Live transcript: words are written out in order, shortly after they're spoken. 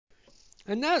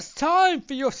And that's time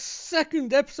for your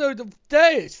second episode of the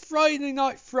day. It's Friday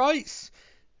Night Frights.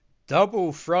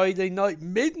 Double Friday Night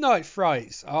Midnight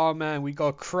Frights. Oh man, we got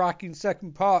a cracking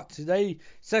second part today.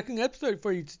 Second episode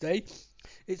for you today.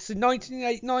 It's the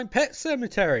 1989 Pet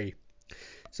Cemetery.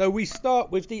 So we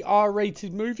start with the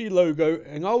R-rated movie logo,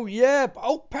 and oh yeah,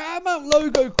 Paramount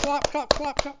logo, clap, clap,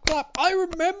 clap, clap, clap. I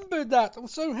remember that. I'm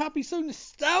so happy, so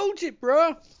nostalgic,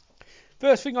 bruh.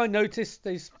 First thing I noticed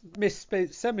is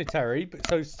Misspent Cemetery, but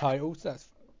so's titles. That's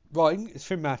right, it's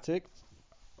thematic.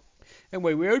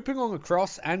 Anyway, we open on a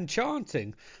cross and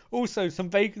chanting. Also, some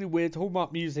vaguely weird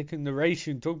Hallmark music and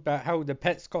narration talk about how the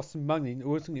pets cost some money and it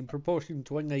wasn't in proportion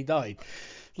to when they died.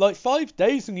 Like 5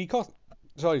 days and he cost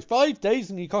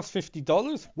 50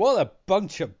 dollars? What a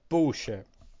bunch of bullshit.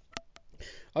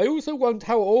 I also wonder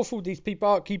how awful these people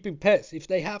are keeping pets if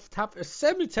they have to have a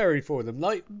cemetery for them.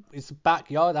 Like, is the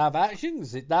backyard have action?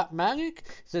 Is it that manic?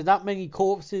 Is there that many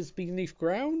corpses beneath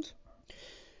ground?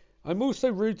 I'm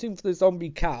also rooting for the zombie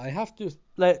cat. I have to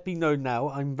let it be known now,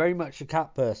 I'm very much a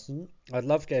cat person. I'd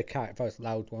love to get a cat if I was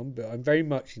allowed one, but I'm very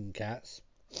much in cats.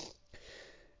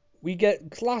 We get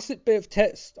classic bit of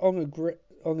text on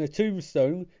a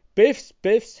tombstone.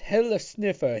 Biff's hella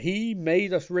sniffer. He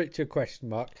made us richer, question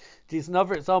mark. This is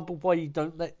another example of why you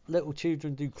don't let little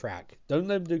children do crack. Don't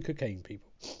let them do cocaine, people.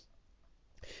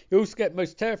 You also get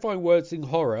most terrifying words in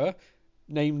horror,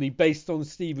 namely based on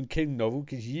Stephen King novel,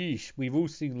 because yeesh, we've all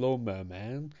seen Lawnmower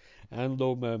Man and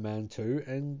Lawnmower Man 2,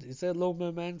 and is there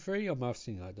Lawnmower Man 3? I must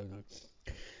have seen, I don't know.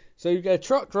 So you get a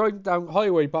truck driving down the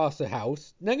highway past a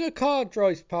house, then a car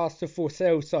drives past a for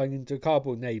sale sign into a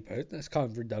cardboard neighbourhood. That's kind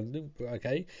of redundant, but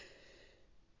okay.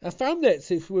 A family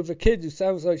exits with a kid who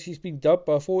sounds like she's been dubbed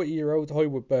by a 40-year-old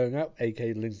Hollywood burnout,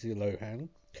 aka Lindsay Lohan.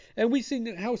 And we see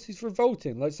that the house is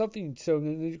revolting, like something shown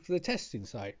in a nuclear testing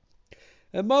site.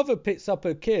 A mother picks up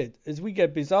her kid as we get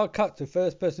a bizarre cut to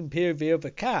first person POV of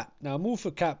a cat. Now, I'm all for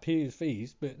cat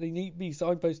POVs, but they need to be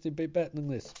signposted a bit better than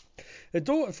this. Her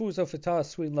daughter falls off a tire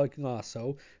swing like an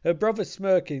arsehole, her brother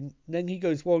smirking, then he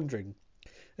goes wandering.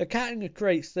 A cat in a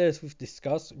crate stares with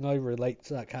disgust, and I relate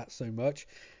to that cat so much.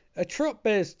 A truck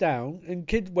bears down, and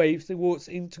kid waves and walks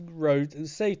into the road and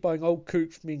is saved by an old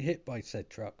coot from being hit by said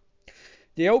truck.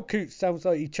 The old coot sounds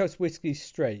like he chugs whiskey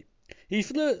straight. He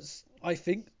flirts, I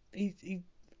think. He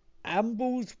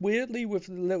ambles weirdly with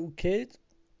the little kid,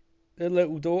 the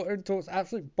little daughter, and talks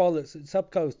absolute bollocks that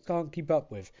subcos can't keep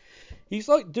up with. He's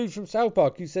like the dude from South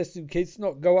Park who says to the kids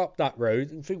not go up that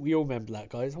road, and I think we all remember that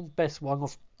guy. It's the best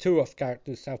two off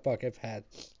characters South Park ever had.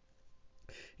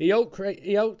 The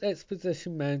old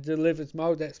exposition man delivers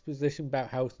mild exposition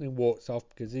about house and then walks off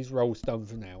because his role's done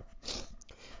for now.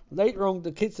 Later on,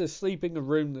 the kids are asleep in a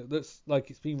room that looks like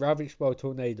it's been ravaged by a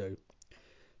tornado.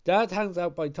 Dad hangs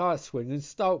out by tire swing and is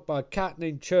stalked by a cat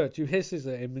named Church who hisses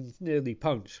at him and is nearly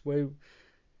punched. Well,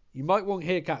 you might want to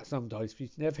hear cats sometimes, but you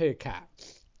never hear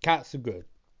cats. Cats are good.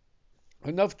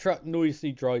 Another truck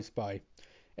noisily drives by.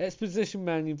 Exposition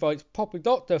man invites Papa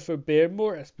Doctor for a beer and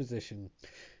more exposition.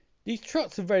 These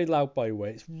trucks are very loud, by the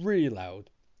way. It's really loud.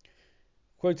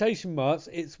 Quotation marks,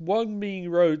 it's one mean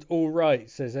road all right,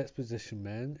 says Exposition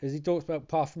Man, as he talks about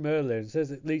path from earlier and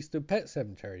says it leads to a pet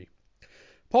cemetery.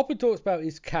 Popper talks about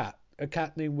his cat, a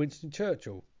cat named Winston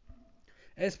Churchill.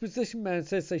 Exposition Man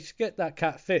says they should get that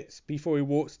cat fixed before he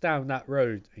walks down that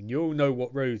road, and you all know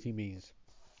what road he means.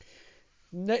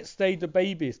 Next day, the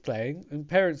baby is playing, and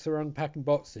parents are unpacking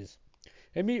boxes.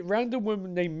 They meet a random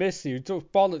woman named Missy who talks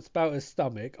bollocks about her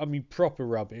stomach, I mean proper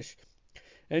rubbish,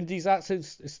 and these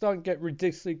accents are starting to get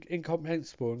ridiculously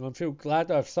incomprehensible, and I feel glad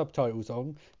I have subtitles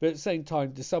on, but at the same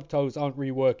time, the subtitles aren't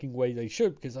really working the way they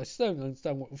should, because I still don't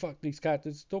understand what the fuck these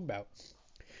characters are talking about.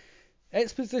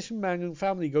 Exposition Man and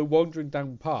family go wandering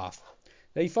down the path.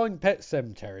 They find Pet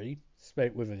Cemetery,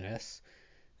 spelled with an S.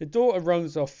 The daughter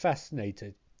runs off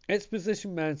fascinated.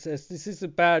 Exposition Man says this is a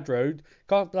bad road,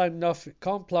 can't plant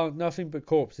nothing but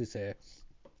corpses here.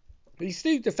 But he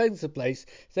still defends the place,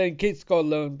 saying kids gotta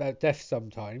learn about death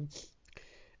sometime.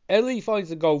 Ellie finds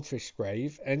a goldfish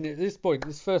grave, and at this point,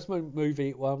 this first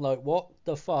movie, well, I'm like, what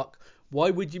the fuck?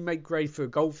 Why would you make grave for a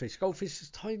goldfish? Goldfish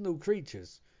are tiny little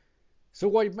creatures. So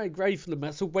why make grave for them?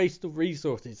 That's a waste of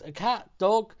resources. A cat,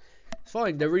 dog,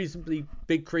 fine, they're reasonably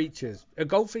big creatures. A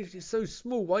goldfish is so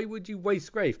small, why would you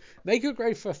waste grave? Make a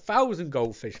grave for 1,000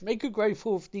 goldfish. Make a grave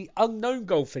for the unknown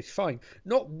goldfish, fine.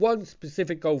 Not one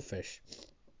specific goldfish.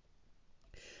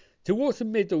 Towards the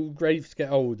middle, graves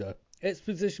get older.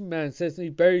 Exposition Man says that he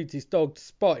buried his dog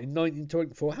Spot in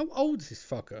 1924. How old is this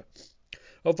fucker?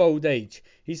 Of old age.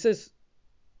 He says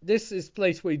this is the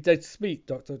place where he dead speak, ...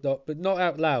 but not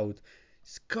out loud.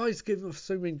 This guy's giving off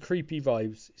so many creepy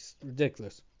vibes. It's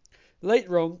ridiculous.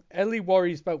 Later on, Ellie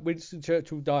worries about Winston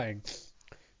Churchill dying.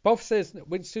 Bob says that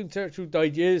Winston Churchill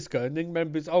died years ago, and then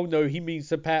remembers, oh no, he means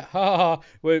the pet, ha ha ha,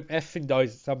 where effing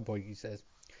dies at some point, he says.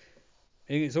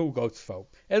 And it's all God's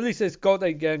fault. Ellie says God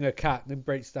ain't getting a cat, and then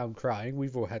breaks down crying.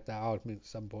 We've all had that argument at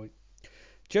some point.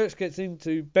 Church gets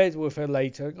into bed with her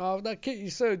later, and, oh, that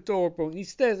kitty's so adorable, and he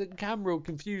stares at the camera all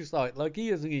confused like he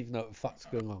doesn't even know what the fuck's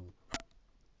going on.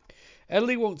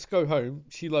 Ellie wants to go home.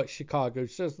 She likes Chicago.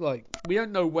 She doesn't like. We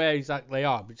don't know where exactly they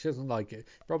are, but she doesn't like it.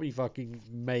 Probably fucking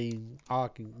Maine,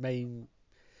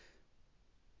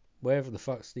 wherever the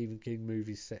fuck Stephen King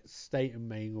movies set, State of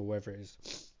Maine or wherever it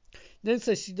is. Then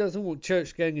says she doesn't want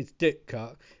Church getting his dick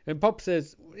cut, and Pop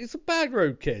says it's a bad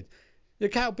road, kid. The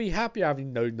cat will be happy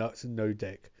having no nuts and no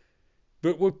dick.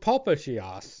 But with Popper, she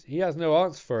asks. He has no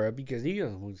answer for her because he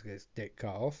doesn't want to get his dick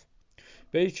cut off.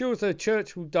 But he assures her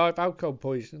Church will die of alcohol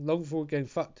poisoning long before getting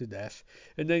fucked to death,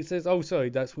 and then says, oh sorry,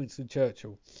 that's Winston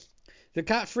Churchill. The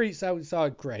cat freaks out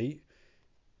inside great,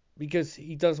 because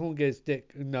he doesn't want to get his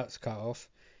dick and nuts cut off.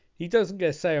 He doesn't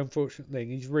get a say, unfortunately,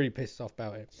 and he's really pissed off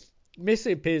about it.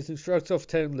 Missy appears and shrugs off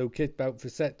telling the little kid about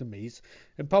vasectomies,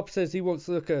 and Pop says he wants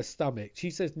to look at her stomach. She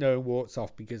says no and walks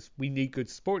off because we need good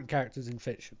supporting characters in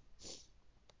fiction.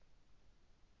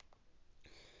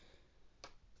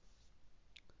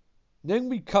 Then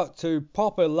we cut to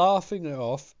Popper laughing it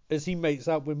off as he mates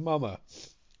up with Mama.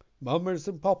 Mamas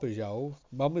and Poppers, y'all.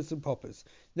 Mamas and Poppers.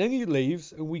 Then he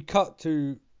leaves, and we cut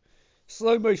to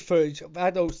slow-mo footage of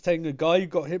adults telling a guy who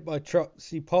got hit by a truck to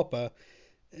see Popper.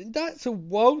 And that's a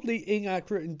wildly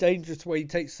inaccurate and dangerous way to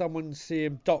take someone to see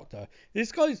him doctor.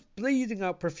 This guy's bleeding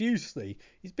out profusely.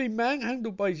 He's been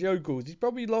manhandled by his yokels. He's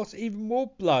probably lost even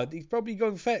more blood. He's probably got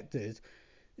infected.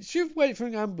 He should have waited for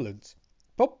an ambulance.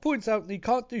 Pop points out that he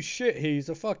can't do shit here. He's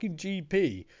a fucking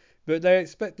GP. But they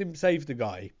expect him to save the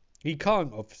guy. He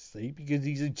can't, obviously, because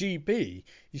he's a GP.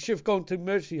 He should have gone to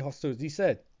emergency hospital, as he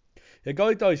said. The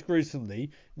guy dies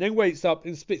gruesomely, then wakes up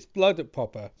and spits blood at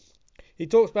Popper. He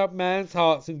talks about man's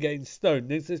hearts and getting stoned,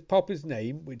 then says Popper's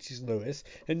name, which is Lewis,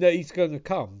 and that he's going to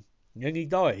come. And then he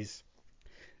dies.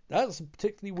 That's a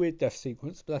particularly weird death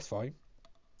sequence, but that's fine.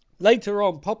 Later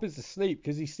on, Popper's asleep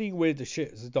because he's seen weirder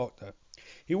shit as a doctor.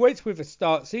 He waits with a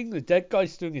start, seeing the dead guy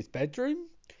still in his bedroom.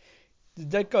 The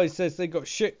dead guy says they got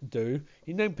shit to do.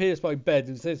 He then appears by bed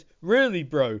and says, really,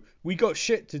 bro, we got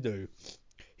shit to do.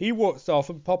 He walks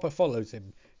off and Popper follows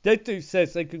him. Dead dude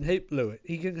says they can hit Lewis.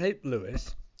 He can hit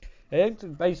Lewis. They enter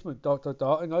the basement, ...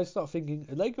 and I start thinking,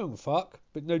 are they going to fuck?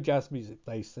 But no jazz music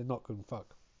plays, so they're not going to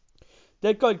fuck.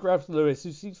 Dead guy grabs Lewis,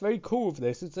 who seems very cool with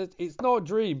this, and says, it's not a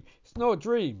dream. It's not a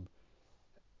dream.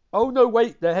 Oh no,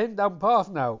 wait, they're heading down path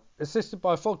now, assisted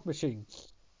by a fog machine.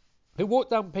 They walk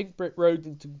down Pink Brick Road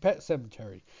into the pet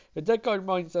cemetery. The dead guy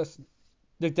reminds us,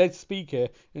 the dead speaker,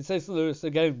 and says to Lewis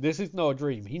again, this is not a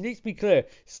dream. He needs to be clear,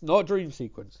 it's not a dream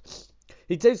sequence.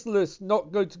 He tells Lewis not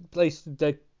to go to the place the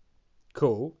dead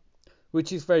call,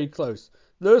 which is very close.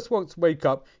 Lewis wants to wake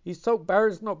up. He's told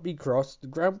barriers not be crossed. The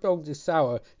ground belongs is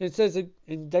sour.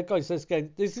 And dead guy says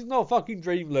again, this is not a fucking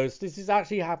dream, Lewis. This is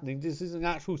actually happening. This is an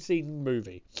actual scene in the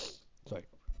movie. Sorry.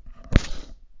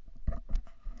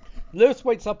 Lewis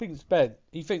wakes up in his bed.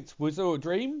 He thinks, was it a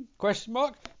dream? Question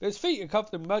mark. But his feet are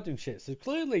covered in mud and shit, so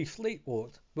clearly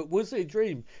sleepwalked. But was it a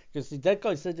dream? Because the dead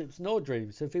guy said it was not a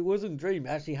dream. So if it wasn't a dream, it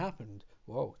actually happened.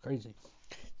 Whoa, crazy.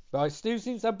 But it still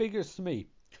seems ambiguous to me.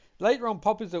 Later on,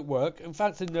 Popper's at work and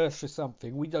fancies a nurse for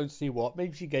something. We don't see what.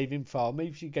 Maybe she gave him file.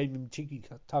 Maybe she gave him a cheeky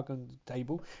tug on the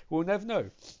table. We'll never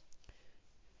know.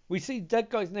 We see the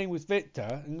dead guy's name was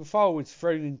Victor and the file was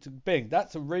thrown into Bing.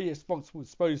 That's a really responsible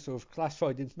disposal of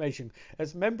classified information.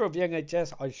 As a member of the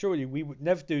NHS, I assure you we would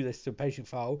never do this to a patient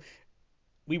file.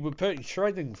 We would put it in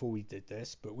shredding before we did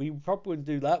this, but we probably wouldn't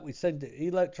do that. We'd send it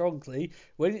electronically.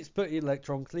 When it's put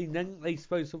electronically, then they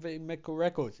dispose of it in medical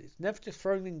records. It's never just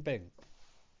thrown in Bing.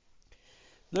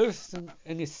 Lewis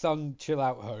and his son chill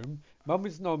out home. Mum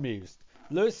is not amused.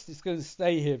 Lewis is going to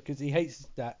stay here because he hates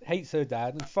her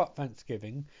dad, and fuck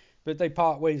Thanksgiving, but they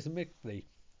part ways amicably.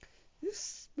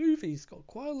 This movie's got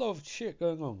quite a lot of shit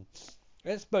going on.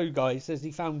 Expo guy says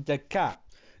he found a dead cat.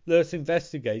 Lewis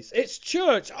investigates. It's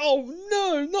Church! Oh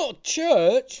no, not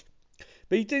Church!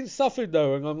 But he didn't suffer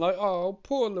though, and I'm like, oh,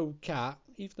 poor little cat.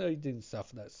 Even though he didn't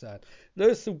suffer, that's sad.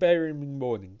 Lewis will bury him in the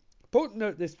morning. Important note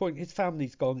at this point, his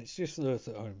family's gone, it's just Lewis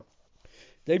at home.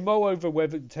 They mull over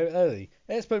whether to tell Ellie.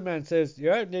 Expo Man says, you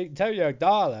don't need to tell your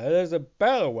daughter, there's a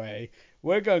better way.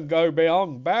 We're going to go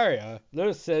beyond the barrier.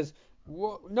 Lewis says,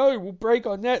 what? No, we'll break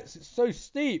our nets, it's so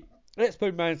steep.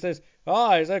 Expo Man says,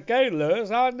 it's okay, Lewis,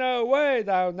 I know a way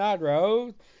down that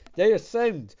road. They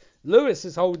ascend. Lewis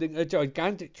is holding a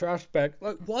gigantic trash bag.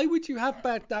 Like, why would you have a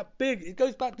bag that big? It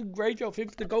goes back to Graveyard Thing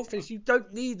for the goldfish. You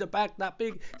don't need a bag that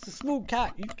big. It's a small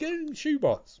cat. You can get it in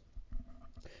shoebox.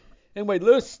 Anyway,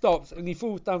 Lewis stops and he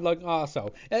falls down like an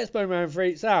arsehole. Expo Man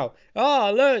freaks out.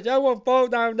 Lewis, you won't fall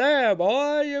down there,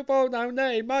 boy. You fall down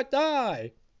there, you might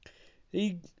die.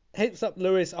 He hits up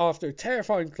Lewis after a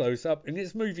terrifying close-up, and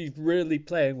this movie's really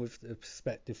playing with the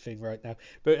perspective thing right now.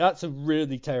 But that's a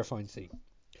really terrifying scene.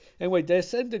 Anyway, they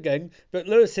ascend again, but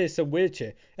Lewis hears some weird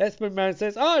shit. Expo Man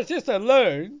says, it's just a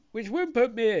loon, which wouldn't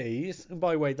put me at ease. And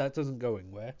by the way, that doesn't go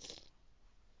anywhere.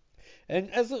 And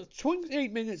as of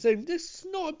 28 minutes in, this is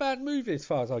not a bad movie as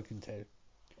far as I can tell.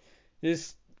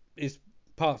 This is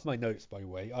part of my notes, by the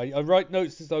way. I write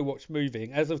notes as I watch movie,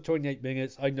 and as of 28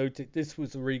 minutes, I noted this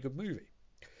was a really good movie.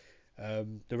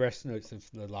 The rest notes of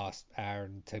the last hour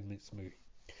and 10 minutes of the movie.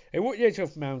 At what edge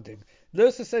of the mountain,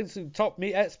 Lewis ascends to the top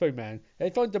meet Expo Man. They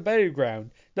find the burial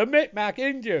ground. The Micmac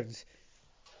Indians!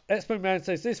 Expo Man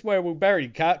says this way we'll bury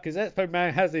Cat, because Expo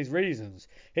Man has his reasons.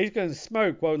 He's going to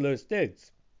smoke while Lewis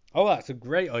digs. Oh, that's a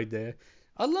great idea.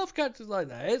 I love characters like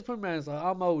that. Expo Man's like,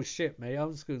 I'm old shit, mate.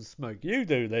 I'm just going to smoke. You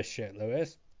do this shit,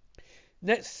 Lewis.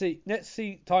 Next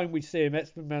time we see him,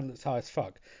 Expo Man looks high as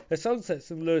fuck. The sun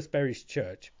sets and Lewis buries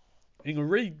church in a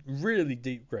really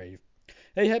deep grave.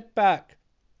 They head back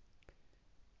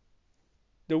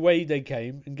the way they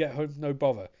came and get home no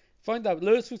bother. Find out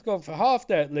Lewis was gone for half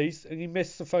day at least, and he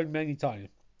missed the phone many times.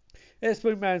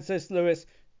 Expo Man says to Lewis,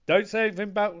 Don't say anything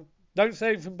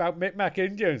about Micmac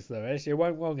Indians, Lewis. You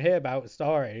won't want to hear about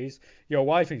stories. Your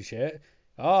wife and shit.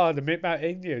 The Micmac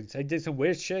Indians. They did some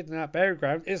weird shit in that burial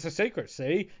ground. It's a secret,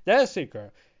 see? Their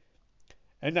secret.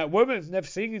 And that woman's never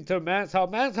seen into a man's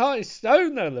heart. Man's heart is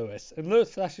stone, though, Lewis. And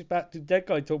Lewis flashes back to the dead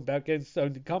guy talking about getting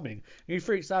stoned and coming. And he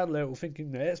freaks out a little,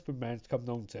 thinking that Expo Man's coming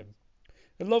on to him.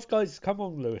 A lot of guys have come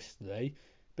on Lewis today,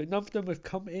 but none of them have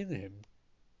come in him.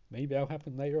 Maybe that'll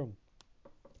happen later on.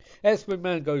 Expo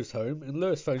Man goes home and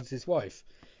Lewis phones his wife.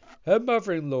 Her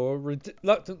mother-in-law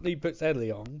reluctantly puts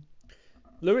Ellie on.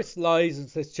 Lewis lies and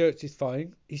says Church is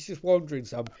fine. He's just wandering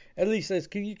some. Ellie says,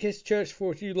 Can you kiss Church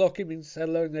before you lock him in the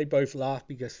cellar? And they both laugh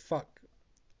because fuck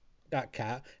that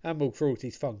cat. Animal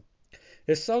cruelty's fun.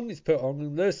 The song is put on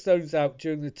and Lewis stones out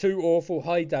during the two awful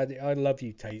Hi Daddy I Love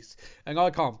You takes. And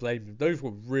I can't blame him. Those were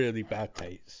really bad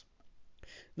takes.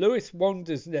 Lewis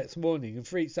wanders next morning and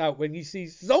freaks out when he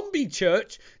sees Zombie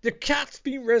Church. The cat's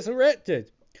been resurrected.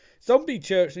 Zombie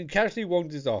Church and casually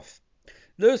wanders off.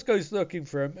 Lewis goes looking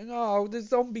for him, and the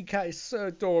zombie cat is so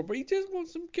adorable. He just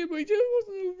wants some kibble. He just wants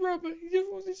a little rub. He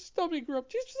just wants his stomach rubbed.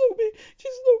 Just a little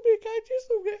bit, cat, just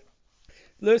a little bit.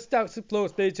 Lewis doubts the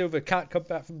plausibility of a cat come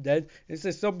back from dead and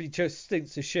says Zombie Church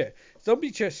stinks of shit. Zombie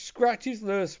Church scratches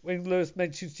Lewis when Lewis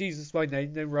mentions Jesus by name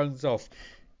and then runs off.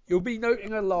 You'll be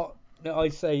noting a lot that I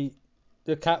say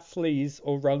the cat flees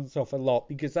or runs off a lot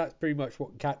because that's pretty much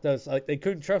what the cat does. Like, they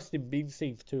couldn't trust him being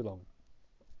seen for too long.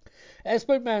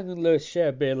 Expo Man and Lewis share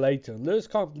a beer later, and Lewis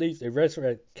can't believe they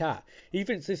resurrect the cat. He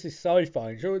thinks this is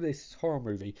sci-fi and sure this is horror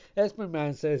movie. Expo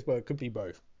Man says, well, it could be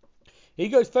both. He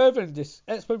goes further and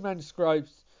Expo Man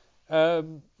describes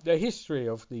the history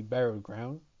of the burial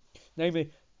ground.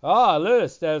 Namely,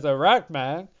 Lewis, there's a rat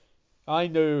man I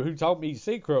knew who told me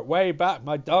secret way back.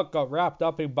 My dog got wrapped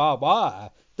up in barbed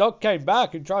wire. Dog came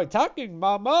back and tried attacking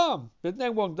my mom, but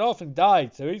then wandered off and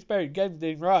died, so he's buried again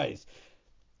didn't rise.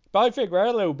 But I figure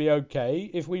Ellie will be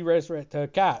okay if we resurrect her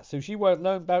cat, so she won't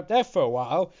learn about death for a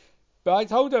while. But I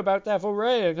told her about death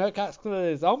already, and her cat's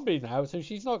clearly a zombie now, so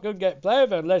she's not going to get play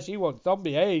with her unless she wants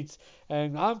zombie AIDS.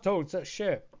 And I'm talking such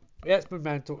shit. The X-Men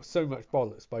Man talks so much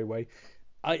bollocks, by the way.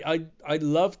 I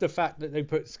love the fact that they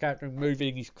put this character in the movie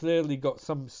and he's clearly got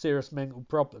some serious mental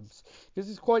problems.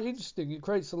 Because it's quite interesting. It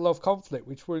creates a lot of conflict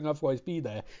which wouldn't otherwise be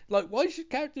there. Like, why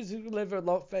should characters who deliver a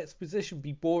lot of exposition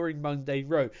be boring, mundane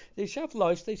rote? They should have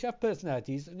lives, they should have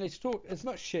personalities, and they should talk as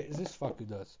much shit as this fucker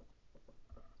does.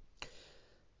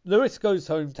 Lewis goes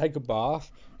home to take a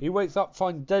bath. He wakes up,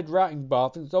 finds a dead rat in the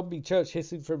bath and Zombie Church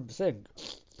hissing from the sink.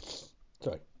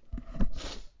 Sorry.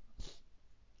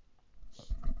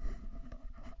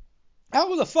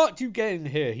 How the fuck do you get in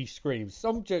here? He screams.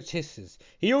 Zombie Church hisses.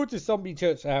 He orders Zombie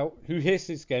Church out, who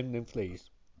hisses again and then flees.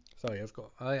 Sorry,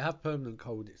 I have permanent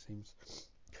cold, it seems.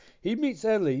 He meets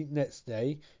Ellie next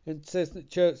day and says that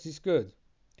Church is good.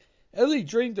 Ellie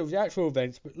dreamed of the actual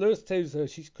events, but Lewis tells her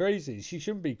she's crazy. She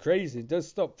shouldn't be crazy and does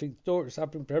stop thinking daughters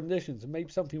having premonitions and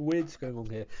maybe something weird's going on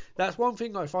here. That's one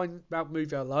thing I find about the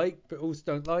movie I like, but also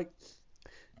don't like.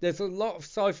 There's a lot of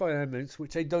sci-fi elements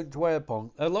which they don't dwell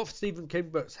upon. A lot of Stephen King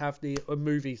books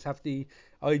movies have the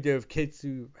idea of kids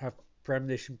who have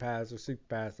premonition powers or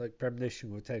superpowers like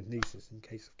premonition or telekinesis in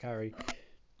case of Carrie.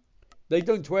 They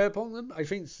don't swear upon them. I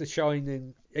think it's the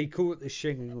Shining. They call it the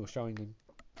Shining or Shining.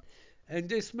 And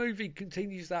this movie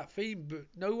continues that theme, but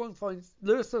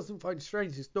Lewis doesn't find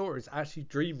strange his daughter is actually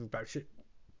dreaming about shit,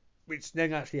 which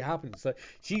then actually happens. So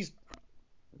she's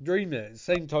dreaming it at the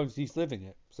same time she's living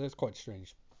it. So it's quite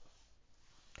strange.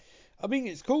 I mean,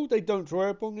 it's cool they don't draw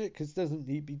upon it because it doesn't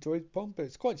need to be drawn upon, but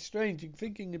it's quite strange. You're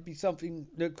thinking it'd be something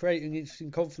that create an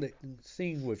interesting conflict and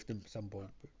scene with them at some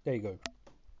point. But there you go.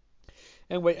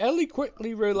 Anyway, Ellie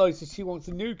quickly realizes she wants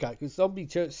a new cat because Zombie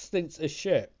Church stinks as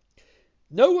shit.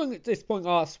 No one at this point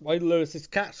asks why Lewis's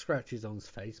cat scratches on his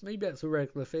face. Maybe that's a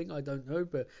regular thing, I don't know,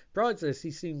 but prior to this,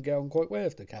 he seemed to get on quite well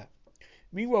with the cat.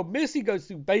 Meanwhile, Missy goes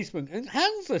to the basement and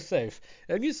hangs herself.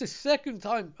 And it's the second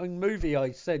time in the movie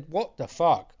I said, what the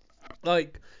fuck?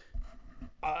 Like,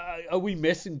 are we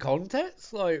missing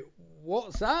context? Like,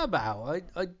 what's that about?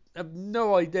 I have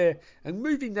no idea. And the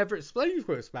movie never explains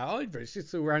what it's about either. It's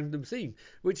just a random scene,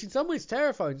 which in some ways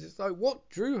terrifying. It's like, what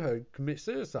drew her to commit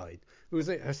suicide? Was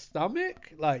it her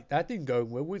stomach? Like, that didn't go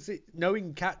well. Was it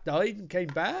knowing Kat died and came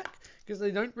back? Because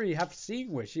they don't really have a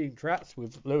scene where she interacts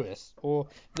with Lewis or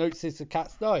notices the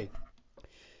cat's died.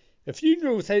 The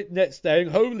funeral's next day,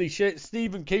 and holy shit,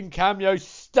 Stephen King cameo,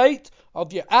 state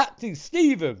of your acting,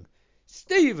 Stephen,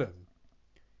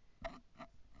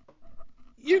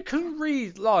 you can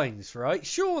read lines, right?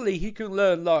 Surely he can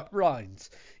learn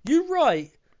lines. You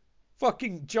write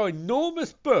fucking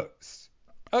ginormous books.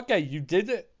 Okay, you did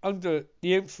it under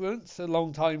the influence a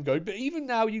long time ago, but even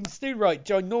now you can still write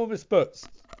ginormous books.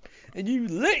 And you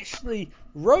literally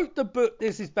wrote the book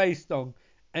this is based on,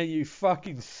 and you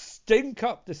fucking stink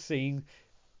up the scene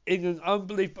in an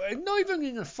unbelievable, not even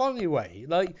in a funny way.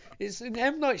 Like, it's an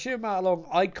M. Night Shyamalan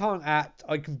I can't act,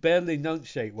 I can barely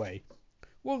enunciate way.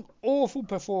 What an awful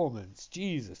performance.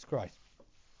 Jesus Christ.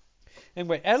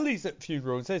 Anyway, Ellie's at the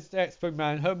funeral and says to Expo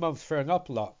Man her mum's throwing up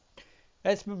a lot.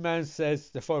 Expo Man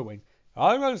says the following.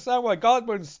 I don't understand why God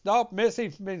wouldn't stop Missy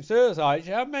from being suicide.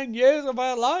 She had many years of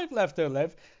her life left to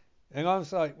live. And I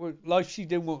was like, well, like she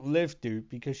didn't want to live, dude,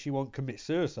 because she won't commit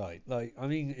suicide. Like, I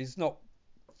mean, it's not...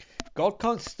 God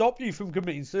can't stop you from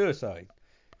committing suicide.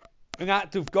 An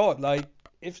act of God, like,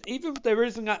 even if there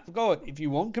is an act of God, if you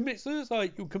want to commit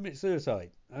suicide, you'll commit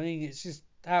suicide. I mean, it's just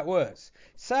how it works.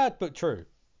 Sad, but true.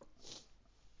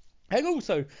 And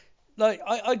also, like,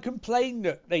 I complain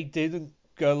that they didn't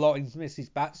go a lot into Missy's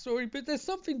backstory, but there's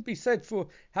something to be said for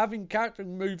having a character in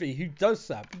a movie who does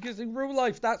that, because in real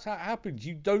life, that's how it happens.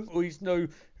 You don't always know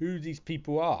who these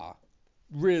people are,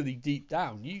 really deep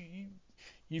down.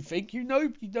 You think you know,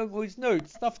 but you don't always know.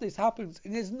 Stuff this happens,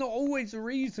 and there's not always a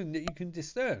reason that you can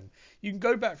discern. You can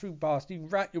go back through the past, you can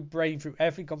rack your brain through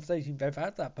every conversation you've ever had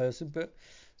with that person, but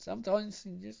sometimes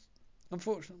you just,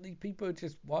 unfortunately, people are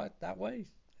just wired that way. It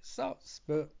sucks,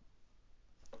 but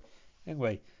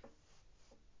anyway.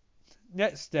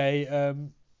 Next day,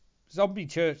 Zombie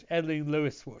Church, Ellie and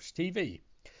Lewis watch TV.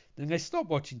 Then they stop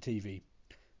watching TV.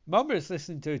 Mama is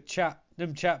listening to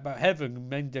them chat about heaven and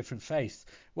men different faiths.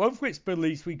 One of which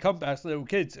believes we come back as little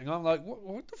kids. And I'm like,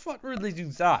 what the fuck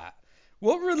religion's that?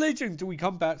 What religion do we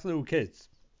come back as little kids?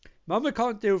 Mama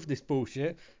can't deal with this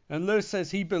bullshit. And Lewis says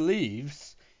he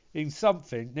believes in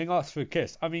something, then asks for a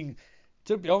kiss. I mean,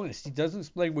 to be honest, he doesn't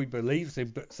explain what he believes in,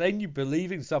 but saying you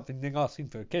believe in something, then asking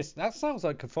for a kiss, that sounds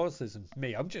like Catholicism to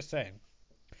me. I'm just saying.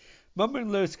 Mum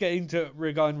and Lewis get into it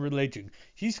regarding religion.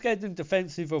 She's scared and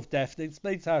defensive of death and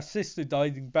explains how her sister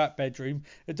died in the back bedroom,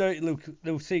 a dirty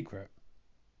little secret.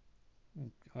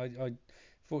 I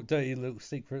thought dirty little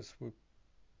secrets were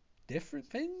different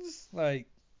things, like,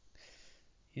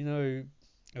 you know,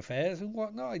 affairs and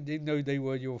whatnot. I didn't know they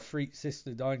were your freak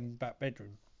sister dying in the back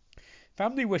bedroom.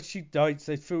 Family wish she died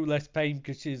so they feel less pain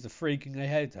because she is a freak and they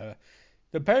hate her.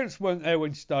 The parents weren't there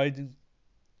when she died, and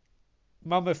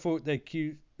Mama thought they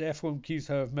therefore accused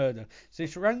her of murder. So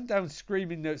she ran down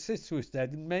screaming that her sister was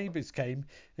dead, and neighbours came,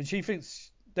 and she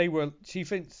thinks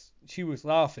she was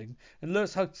laughing. And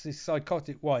Lewis hugs his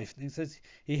psychotic wife, and he says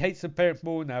he hates her parents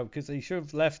more now because they should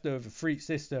have left her with a freak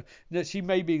sister, and that she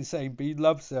may be insane, but he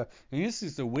loves her. And this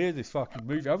is the weirdest fucking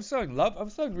movie. I'm starting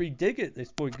to re-dig it at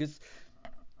this point because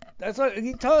that's like an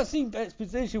entire scene of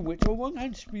exposition, which on one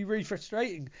hand should be really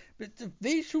frustrating, but the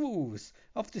visuals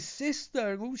of the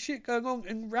sister and all shit going on,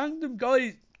 and random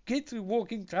kids who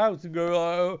walk into house and go,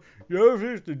 oh, your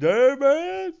sister dead,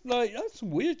 man? Like, that's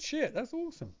some weird shit. That's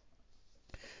awesome.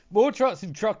 More trucks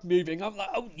and truck moving. I'm like,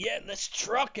 oh yeah, let's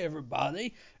truck,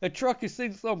 everybody. A truck is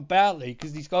sings on badly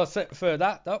because he's got to set for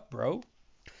that up, bro.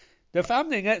 The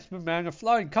family and X-Men Man are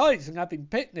flying kites and having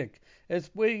picnic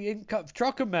as we in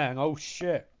Trucker Man. Oh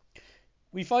shit.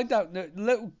 we find out that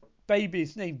little baby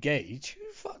is named Gage. Who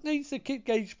the fuck names the kid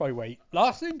Gage, by weight?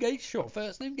 Last name Gage, short.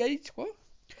 First name Gage, what?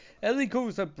 Ellie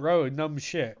calls her bro a numb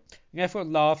shit, and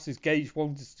everyone laughs as Gage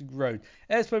wanders to the road.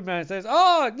 Espo Man says,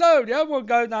 "Oh, no, the other one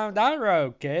go down that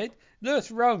road, kid." Nurse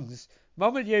runs.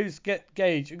 Mum and Hughes get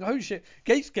Gage, and oh shit,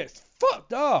 Gage gets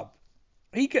fucked up.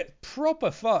 He gets proper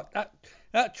fucked.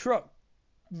 That truck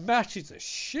mashes the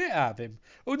shit out of him.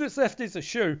 All that's left is a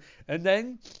shoe, and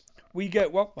then we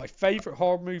get one of my favourite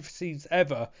horror movie scenes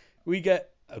ever. We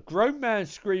get a grown man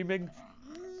screaming,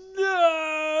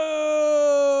 "No!"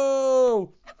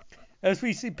 As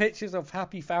we see pictures of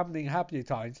happy family and happier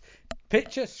times.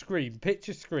 Picture, scream,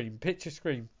 picture, scream, picture,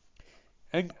 scream.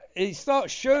 And he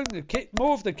starts showing the kid,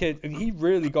 more of the kid, and he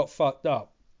really got fucked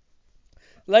up.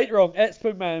 Later on,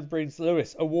 Expo Man brings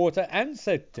Lewis a water and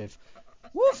sedative.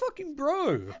 What a fucking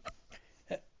bro!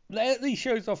 Leslie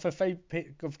shows off her favourite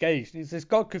pic of Gage and he says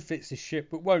God could fix this shit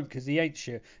but won't because he ain't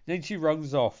shit. Then she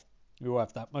runs off. We all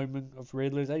have that moment of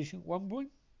realisation at one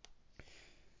point.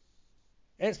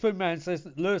 Expo Man says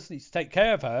that Lewis needs to take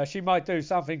care of her. She might do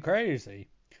something crazy.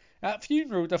 At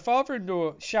funeral, the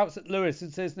father-in-law shouts at Lewis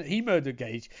and says that he murdered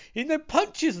Gage. He then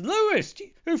punches Lewis,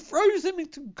 who throws him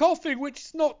into the coffin, which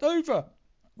is knocked over.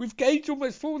 With Gage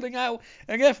almost falling out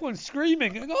and everyone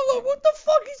screaming. And I'm like, what the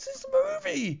fuck is this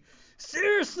movie?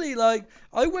 Seriously, like,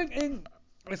 I went in,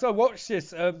 as I watched this,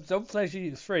 Some Flesh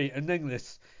Eaters 3 and then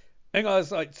this. And I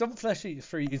was like, Some Flesh Eaters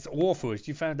 3 is awful, as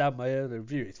you found out in my earlier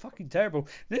review. It's fucking terrible.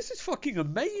 This is fucking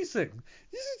amazing.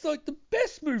 This is like the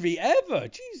best movie ever.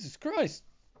 Jesus Christ.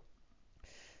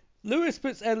 Lewis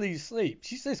puts Ellie to sleep.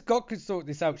 She says God can sort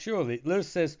this out surely. Lewis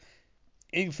says,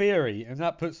 in theory, and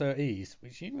that puts her at ease.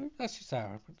 Which, you know, that's just how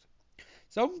it happens.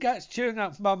 Some gets chewing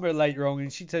out Mama later on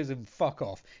and she tells him fuck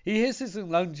off. He hisses and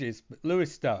lunges, but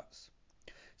Lewis starts.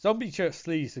 Zombie Church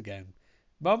sleeps again.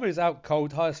 Mama is out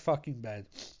cold, high as fucking bed.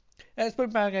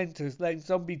 Expo Man enters, letting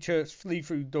Zombie Church flee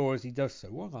through the door as he does so.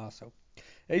 What an arsehole.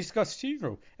 They discuss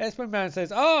funeral. Expo Man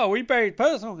says, "Oh, we buried a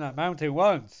person on that mountain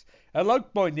once. A local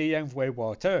boy in the end of World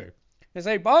War II. They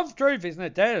say, Bob's truth isn't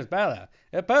that dead is better.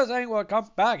 If a person ain't what comes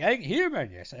back, ain't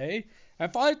human, you see.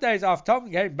 And 5 days after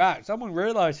Tom came back, someone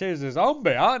realised he was a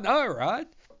zombie. I know, right?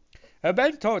 And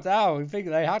Ben told Al and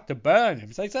figured they had to burn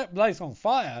him, so they set the place on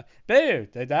fire. Bill,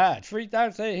 the dad, 3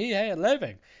 times said he had a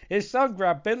living. His son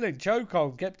grabbed Bill in chokehold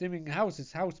and kept him in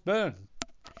his house burned."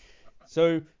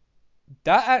 So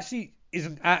that actually is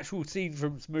an actual scene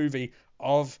from this movie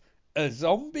of a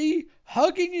zombie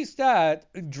hugging his dad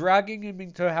and dragging him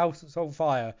into a house that's on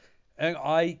fire. And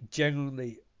I've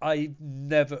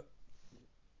never.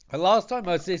 The last time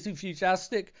I was this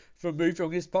enthusiastic for a movie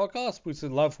on this podcast was The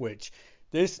Love Witch.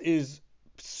 This is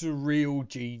surreal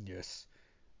genius.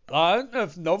 I don't know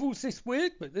if novels this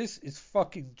weird, but this is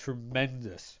fucking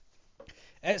tremendous.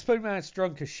 Expo Man's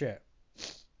drunk as shit.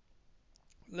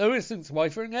 Lewis and his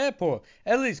wife are in the airport.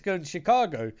 Ellie's going to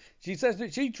Chicago. She says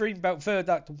that she dreamed about third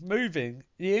act of moving.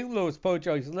 The in-laws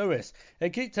apologise to Lewis. They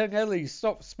keep telling Ellie to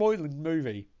stop spoiling the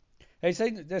movie. They say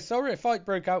that they're sorry a fight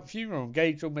broke out at funeral and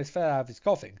Gage almost fell out of his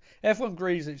coffin. Everyone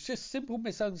agrees it's just simple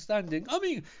misunderstanding. I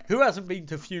mean, who hasn't been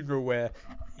to a funeral where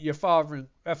your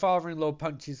father-in-law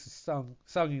punches his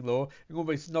son-in-law and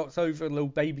almost knocks over a little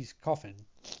baby's coffin?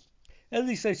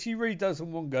 Ellie says she really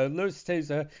doesn't want to go. Lewis tells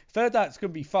her third act's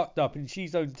going to be fucked up and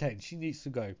she's on 10. She needs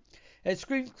to go. It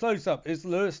screams close up as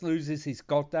Lewis loses his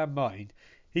goddamn mind.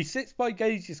 He sits by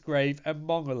Gage's grave and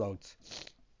monologues.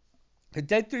 A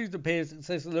dead dude appears and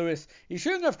says to Lewis, "You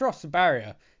shouldn't have crossed the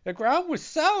barrier. The ground was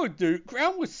sour, dude.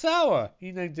 Ground was sour."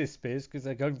 He then disappears because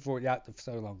they're going for the actor for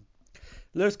so long.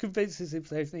 Lewis convinces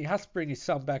himself that he has to bring his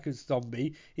son back as a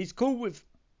zombie. He's cool with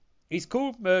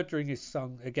murdering his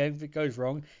son again if it goes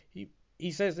wrong.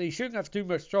 He says that he shouldn't have too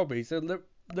much trouble. He's a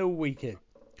little weak kid.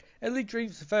 Ellie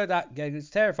dreams the third act again and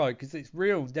is terrified because it's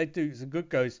real and dead dude is a good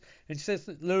ghost, and she says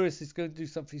that Lewis is going to do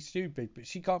something stupid, but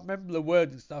she can't remember the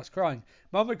word and starts crying.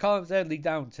 Mama calms Ellie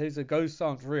down and says the ghosts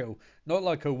aren't real, not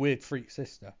like her weird freak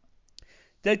sister.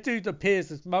 Dead dude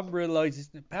appears as Mum realises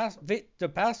that Victor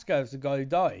Pascal is the guy who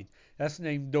died. That's the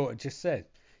name the daughter just said.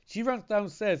 She runs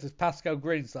downstairs as Pascal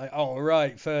grins like, "Oh,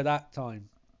 right, third act time."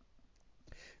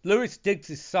 Lewis digs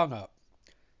his son up.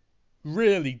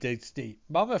 Really digs deep.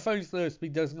 Mama phones Lewis but he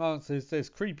doesn't answer. There's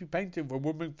creepy painting of a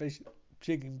woman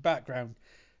fishing background.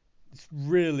 It's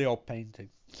really odd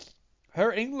painting.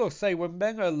 Her in-laws say when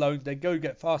men are alone they go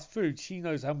get fast food. She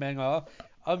knows how men are.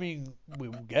 I mean, we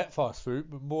will get fast food,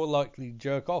 but more likely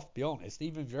jerk off, to be honest,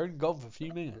 even if you're only gone for a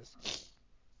few minutes.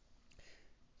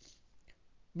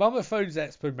 Mama phones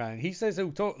Expo Man. He says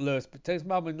he'll talk to Lewis, but tells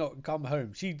Mama not to come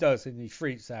home. She does, and he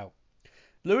freaks out.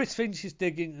 Lewis finishes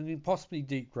digging an impossibly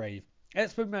deep grave.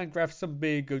 Expo Man grabs some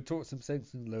beer, go talk some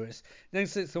sense in Lewis, then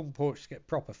sits on the porch to get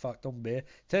proper fucked on beer,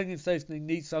 telling himself that he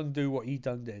needs to undo what he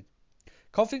done did.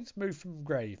 Coughing's moved from the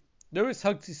grave. Lewis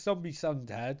hugs his zombie son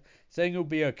dad, saying he'll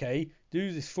be okay.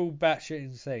 Dude is full batshit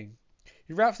insane.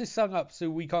 He wraps his son up so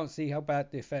we can't see how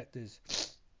bad the effect is.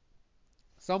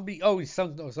 His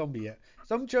son's not a zombie yet.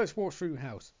 Some church walks through the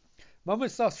house. Mama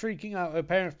starts freaking out at her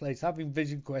parents' place, having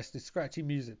vision quest as scratchy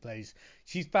music plays.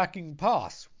 She's backing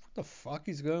past. What the fuck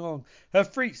is going on? Her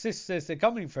freak sister says they're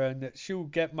coming for her and that she'll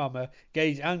get Mama,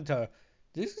 Gage, and her.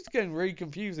 This is getting really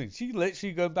confusing. She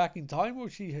literally going back in time, or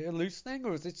is she hallucinating,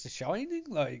 or is this The Shining?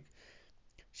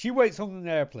 She waits on an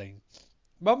airplane.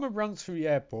 Mama runs through the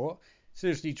airport.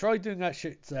 Seriously, try doing that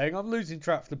shit saying, I'm losing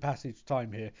track of the passage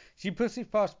time here. She pushes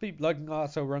past people like an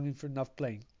arsehole running for another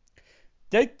plane.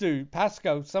 Dead dude,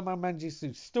 Pascal, somehow manages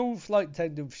to stall flight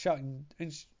attendant shutting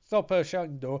and stop her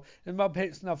shutting door, and Mum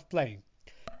hits another plane.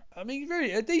 I mean,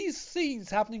 really, are these scenes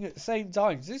happening at the same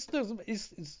time? This doesn't.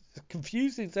 It's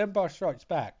confusing as Empire Strikes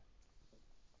Back.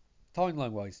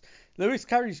 Timeline wise, Lewis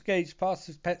carries Gage past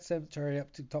his pet cemetery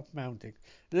up to the top mountain.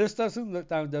 Lewis doesn't look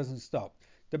down, doesn't stop.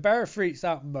 The bearer freaks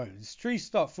out and moans. Trees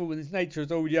start falling. His nature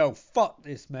is all yell, "Fuck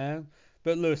this, man!"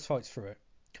 But Lewis fights through it.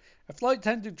 A flight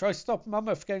attendant tries to stop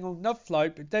Mama from getting on another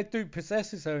flight, but Dead Dude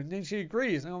possesses her, and then she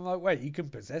agrees. And I'm like, wait, you can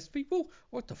possess people?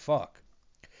 What the fuck?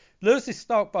 Lewis is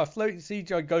stalked by a floating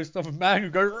CGI ghost of a man who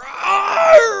goes,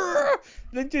 "Rawr!"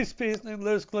 Then disappears, and then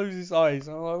Lewis closes his eyes.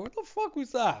 And I'm like, what the fuck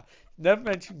was that? Never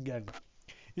mentioned again.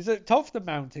 He's at the top of the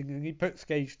mountain, and he puts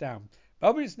Gage down.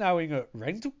 Mama is now in a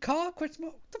rental car? What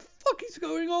the fuck is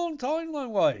going on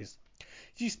timeline-wise?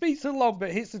 She speeds along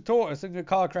but hits the tortoise and the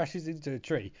car crashes into a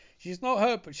tree. She's not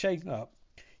hurt but shaken up.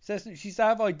 She says that she's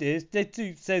out of ideas. Dead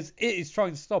Dude says it is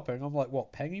trying to stop her, and I'm like,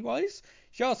 what, Pennywise?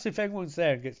 She asks if anyone's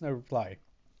there and gets no reply.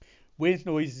 Weird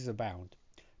noises abound.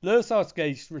 Lewis asks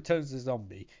Gage to return as a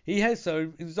zombie. He heads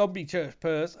home and zombie church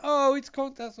purrs, "Oh, it's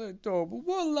contacts so adorable.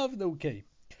 What a lovely little key."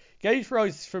 Gage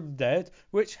rises from dead,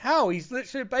 which, how? He's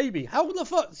literally a baby. How the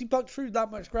fuck does he punch through that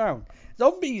much ground?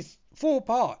 Zombies fall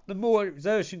apart the more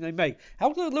exertion they make. How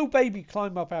does a little baby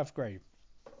climb up out of the grave?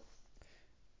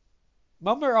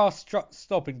 Mama asks Truck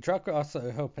stopping, Truck asks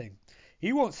her helping.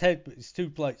 He wants head, but his too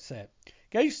polite set.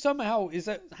 Gage somehow is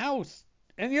at the house,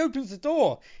 and he opens the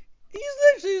door. He's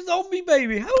literally a zombie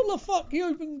baby. How the fuck he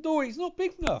opened the door? He's not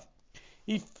big enough.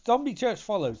 Zombie Church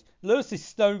follows. Lewis is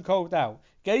stone cold out.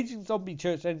 Gage and Zombie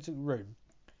Church enter the room.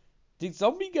 Did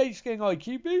Zombie Gage get an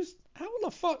IQ boost? How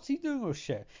the fuck's he doing this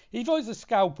shit? He finds a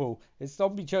scalpel as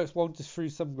Zombie Church wanders through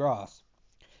some grass.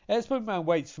 Expo Man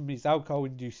waits from his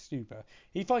alcohol-induced stupor.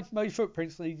 He finds no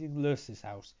footprints leading to Lewis's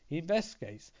house. He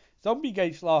investigates. Zombie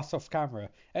Gage laughs off camera.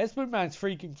 Expo Man's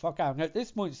freaking fuck out, and at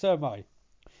this point so am I.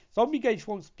 Zombie Gage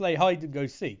wants to play hide and go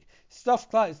seek. Stuff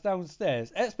clatters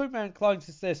downstairs. Expo Man climbs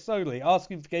the stairs slowly,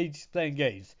 asking for Gage to play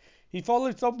games. He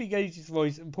follows Zombie Gage's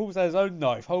voice and pulls out his own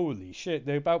knife. Holy shit,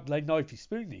 they're about to play Knifey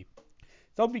Spoony.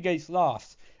 Zombie Gage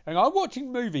laughs. And I'm watching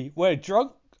a movie where a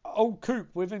drunk old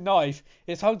coop with a knife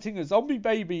is hunting a zombie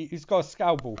baby who's got a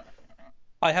scalpel.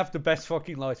 I have the best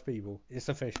fucking life, people. It's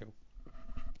official.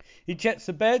 He checks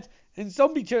the bed, and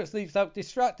Zombie Church leaves out to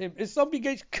distract him as Zombie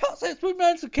Gage cuts Expo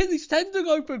Man's Achilles tendon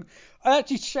open. I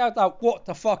actually shout out, what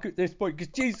the fuck at this point,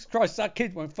 because Jesus Christ, that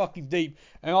kid went fucking deep,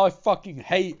 and I fucking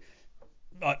hate,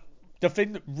 the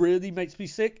thing that really makes me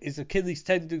sick is Achilles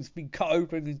tendons being cut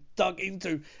open and dug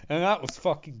into, and that was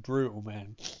fucking brutal,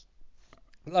 man.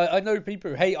 I know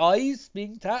people who hate eyes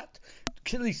being tapped.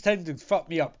 Achilles tendons fuck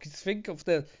me up, because think of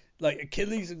the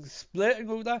Achilles and split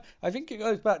and all that. I think it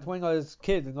goes back to when I was a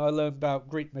kid and I learned about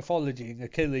Greek mythology and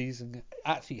Achilles and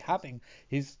actually having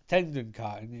his tendon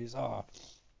cut and his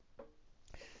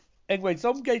Anyway,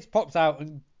 Zombie Gage pops out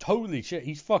and holy shit,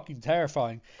 he's fucking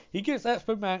terrifying. He gives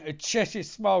Expo Man a Cheshire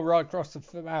smile right across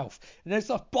the mouth and then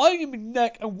starts biting him in the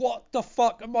neck. And what the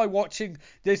fuck am I watching?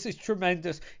 This is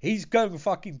tremendous. He's going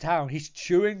fucking town. He's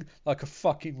chewing like a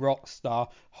fucking rock star.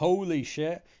 Holy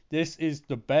shit. This is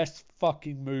the best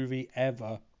fucking movie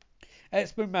ever.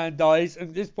 Expo Man dies, and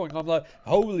at this point I'm like,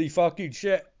 holy fucking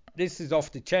shit, this is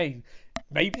off the chain.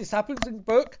 Maybe this happens in the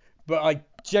book, but I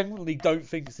genuinely don't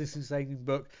think this is the same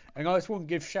book. And I just want to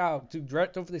give shout out to the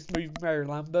director of this movie, Mary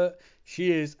Lambert.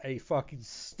 She is a fucking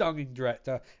stunning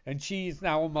director, and she is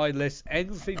now on my list.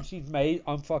 Anything she's made,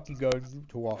 I'm fucking going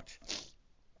to watch.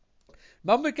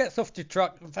 Mama gets off the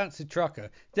truck and fancy trucker.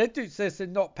 Dead Dude says they're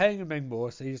not paying him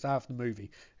anymore, so he's out of the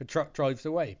movie. The truck drives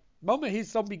away. Mama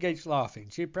hears Zombie Gage laughing.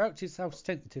 She approaches the house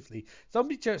tentatively.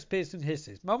 Zombie Church appears and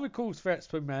hisses. Mama calls for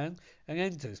Expo Man and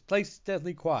enters. Place is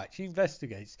deadly quiet. She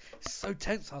investigates. It's so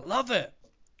tense. I love it.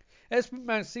 Espen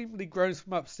Man seemingly groans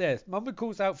from upstairs. Mama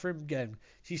calls out for him again.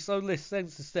 She slowly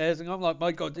ascends the stairs, and I'm like,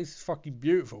 my God, this is fucking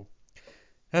beautiful.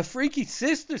 Her freaky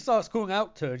sister starts calling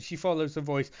out to her, and she follows her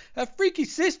voice. Her freaky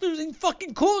sister's in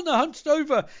fucking corner, hunched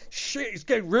over. Shit, it's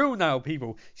getting real now,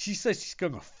 people. She says she's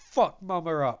gonna fuck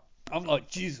Mama up. I'm like,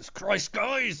 Jesus Christ,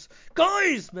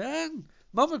 guys, man.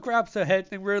 Mama grabs her head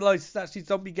and realizes that she's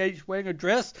Zombie Gage wearing a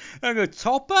dress and a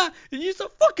topper and use a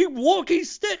fucking walking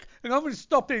stick. And I'm gonna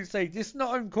stop it and say, this is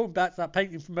not even calling back to that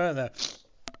painting from earlier.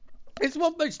 It's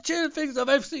one of the most chilling things I've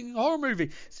ever seen in a horror movie.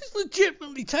 This is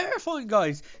legitimately terrifying,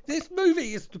 guys. This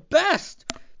movie is the best.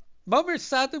 Mama is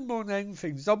saddened more than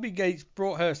anything. Zombie Gates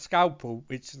brought her a scalpel,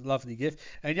 which is a lovely gift,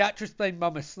 and the actress blamed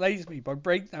Mama slays me by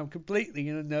breaking down completely,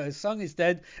 and her son is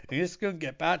dead, and it's going to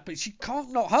get bad, but she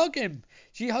can't not hug him.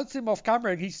 She hugs him off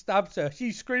camera, and he stabs her.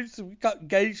 She screams, and we got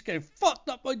Gage getting fucked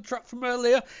up by the truck from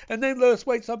earlier, and then Lewis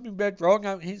wakes up in bed wrong,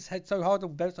 and his head so hard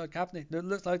on the bedside cabinet that it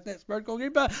looks like next road going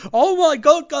in, but oh my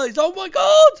God, guys, oh my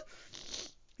God!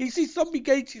 He sees Zombie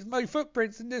Gage's made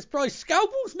footprints in this price.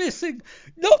 Scalpel's missing!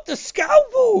 Not the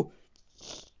scalpel!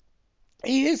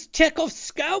 He is Chekhov's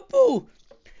scalpel!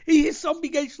 He hears Zombie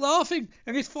Gage laughing,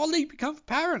 and his folly becomes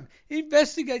apparent. He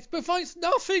investigates, but finds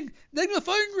nothing. Then the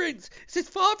phone rings. It's his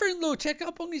father-in-law checking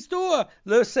up on his daughter.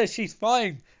 Lewis says she's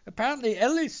fine. Apparently,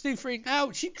 Ellie's still freaking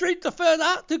out. She dreamed the third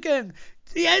act again.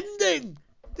 The ending!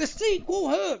 The sequel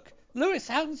hook! Lewis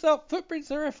hands up.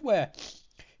 Footprints are everywhere.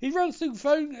 He runs to the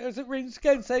phone as it rings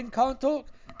again, saying can't talk.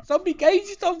 Zombie Gage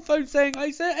is on the phone saying,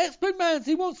 I said Espen Man,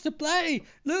 he wants to play.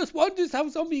 Lewis wonders how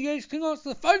Zombie Gage can answer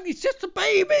the phone. He's just a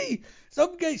baby.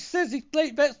 Zombie Gage says he's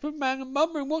played Espen Man and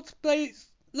Mama and wants to play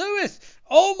Lewis.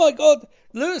 Oh my God.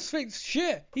 Lewis thinks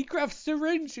shit. He grabs a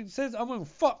syringe and says, I'm going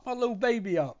to fuck my little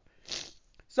baby up.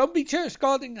 Zombie Church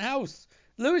guarding the house.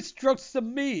 Lewis drugs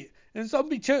some meat and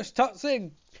Zombie Church tucks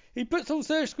in. He puts on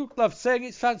surgical gloves, saying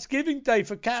it's Thanksgiving Day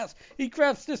for cats. He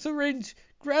grabs the syringe,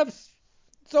 grabs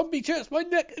Zombie Church by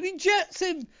neck, and injects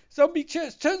him. Zombie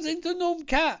Church turns into a normal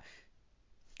cat,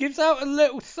 gives out a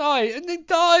little sigh, and then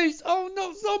dies. Oh,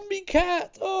 not Zombie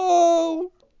Cat.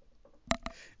 Oh.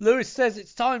 Lewis says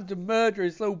it's time to murder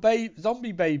his little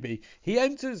zombie baby. He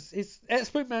enters his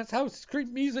Espen Man's house. His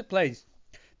creepy music plays.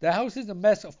 The house is a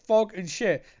mess of fog and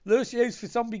shit. Lewis yells for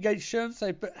Zombie Gage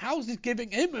safe, but house is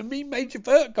giving him and me major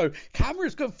vertigo.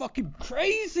 Camera's going fucking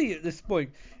crazy at this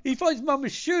point. He finds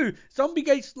Mama's shoe. Zombie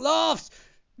Gage laughs.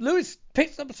 Lewis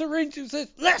picks up a syringe and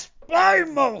says, let's play,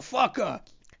 motherfucker.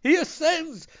 He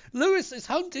ascends. Lewis is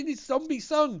hunting his zombie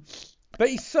son. But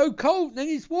he's so cold, then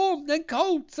he's warm, then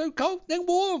cold, so cold, then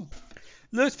warm.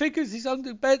 Lewis figures he's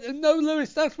under bed, and no,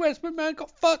 Lewis, that's where Espen Man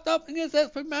got fucked up, and there's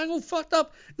Espen Man all fucked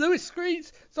up. Lewis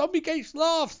screams, Zombie Gage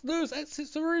laughs, Lewis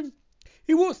exits the room.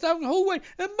 He walks down the hallway,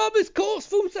 and Mama's corpse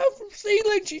falls out from the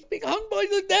ceiling. She's being hung by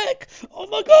the neck. Oh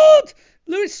my God!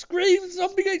 Lewis screams,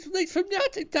 Zombie Gage leaps from the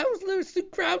attic, tells Lewis to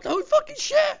ground. Oh fucking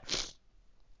shit!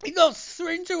 He knocks the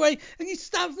syringe away and he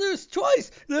stabs Lewis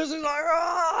twice. Lewis is like,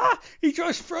 ah! He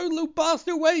tries to throw the little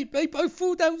bastard away. They both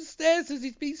fall down the stairs as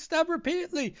he's being stabbed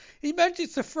repeatedly. He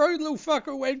manages to throw the little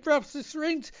fucker away and grabs the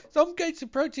syringe. Zombie Gage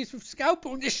approaches with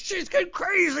scalpel and this shit's going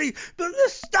crazy. But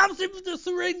Lewis stabs him with the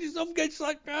syringe and Zombie Gage's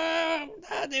like, ah,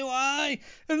 how do I?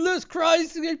 And Lewis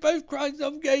cries and they both cry.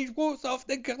 Zombie Gage walks off,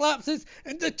 then collapses.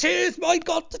 And the tears, my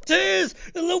God, the tears.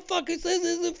 The little fucker says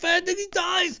it's a fan and he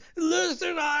dies. And Lewis is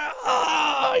like,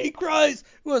 ah! He cries.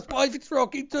 Well, his wife is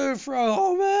rocking to and fro.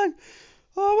 Oh man.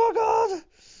 Oh my God.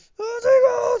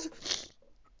 Oh my God.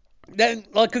 Then,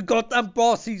 like a goddamn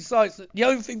boss, he decides that the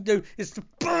only thing to do is to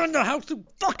burn the house to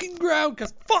fucking ground,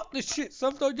 because fuck this shit.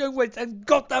 Sometimes you don't wait, and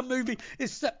goddamn movie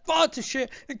is set fire to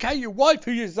shit and carry your wife,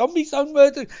 who your zombie son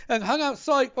murdered, and hung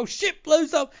outside while shit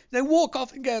blows up, then walk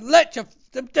off and get a lecture from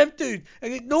the dead dude,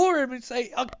 and ignore him and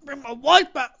say, I'll bring my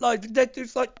wife back alive. And dead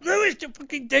dude's like, Lewis, you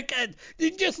fucking dickhead.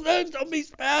 You just learned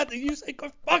zombies bad, and you say, go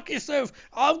fuck yourself.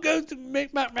 I'm going to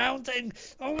Micmac Mountain.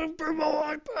 I'm going to bring my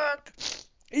wife back.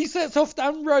 He sets off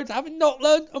down the road, having not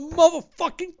learned a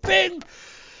motherfucking thing.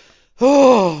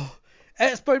 Oh,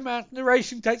 Espen Man's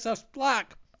narration takes us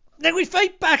black. Then we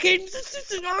fade back in. This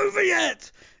isn't over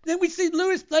yet. Then we see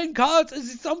Lewis playing cards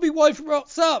as his zombie wife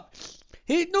rots up.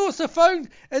 He ignores her phone,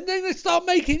 and then they start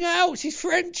making out. She's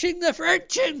Frenching. They're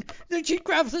Frenching. Then she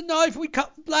grabs a knife. We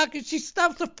cut black, and she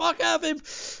stabs the fuck out of him.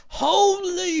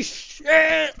 Holy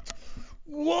shit!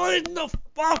 What in the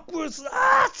fuck was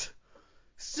that?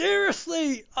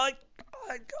 Seriously, I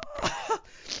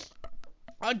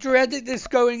dreaded this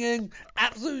going in.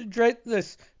 Absolutely dreaded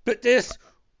this. But this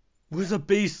was a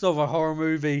beast of a horror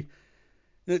movie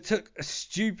that took a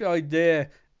stupid idea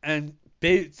and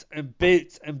bits and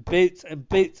bits and bits and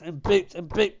bits and bits and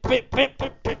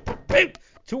bits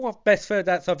Two of best third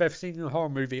acts I've ever seen in a horror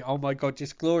movie. Oh my god,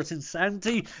 just glorious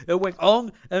insanity. It went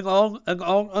on and on and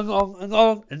on and on and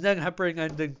on, and then had bring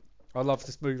ending. I love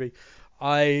this movie.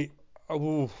 I,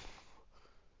 oh,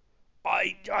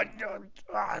 I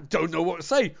don't know what to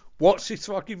say. Watch this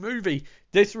fucking movie.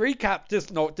 This recap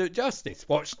does not do it justice.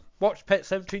 Watch Pet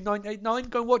Sematary 989.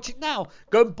 Go and watch it now.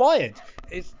 Go and buy it.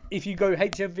 If you go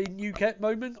HMV UK at the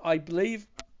moment, I believe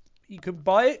you can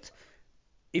buy it.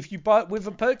 If you buy it with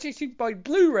a purchase, you can buy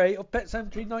Blu-ray of Pet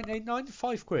Sematary 989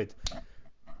 for £5.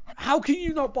 How can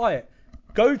you not buy it?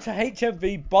 Go to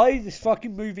HMV, buy this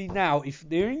fucking movie now. If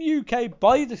they're in the UK,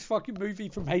 buy this fucking movie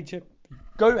from HMV.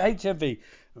 Go HMV.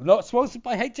 I'm not sponsored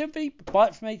by HMV, but buy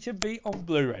it from HMV on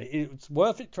Blu-ray. It's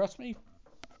worth it, trust me.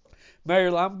 Mary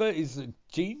Lambert is a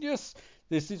genius.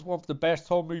 This is one of the best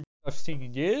horror movies I've seen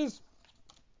in years.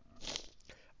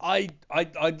 I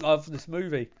love this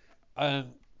movie. I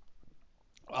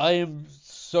am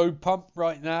so pumped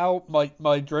right now. My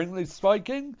adrenaline's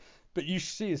spiking. But you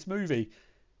should see this movie.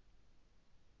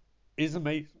 It's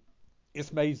amazing.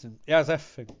 It's amazing. It has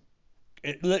everything.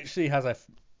 It literally has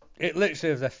everything. It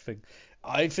literally has everything.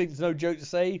 I think it's no joke to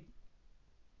say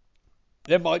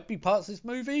there might be parts of this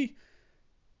movie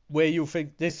where you'll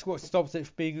think this is what stops it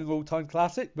from being an all-time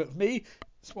classic. But for me,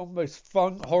 it's one of the most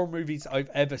fun horror movies I've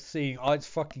ever seen. I'm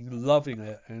fucking loving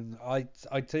it. And I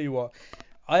tell you what,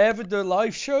 I ever do a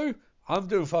live show, I'm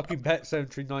doing fucking Pet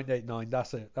Sematary 989.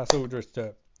 That's it. That's all there is to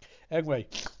it. Anyway,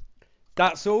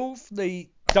 that's all for the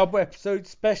double episode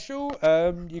special.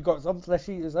 You got Some Flesh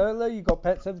Eaters earlier. You got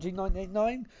Pet Sematary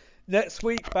 989. Next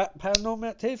week, back Paranormal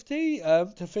Activity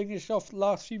to finish off the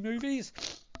last few movies.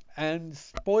 And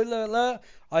spoiler alert,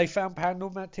 I found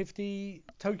Paranormal Activity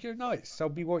Tokyo Nights. So I'll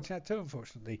be watching that too,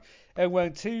 unfortunately. And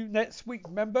until next week,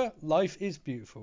 remember, life is beautiful.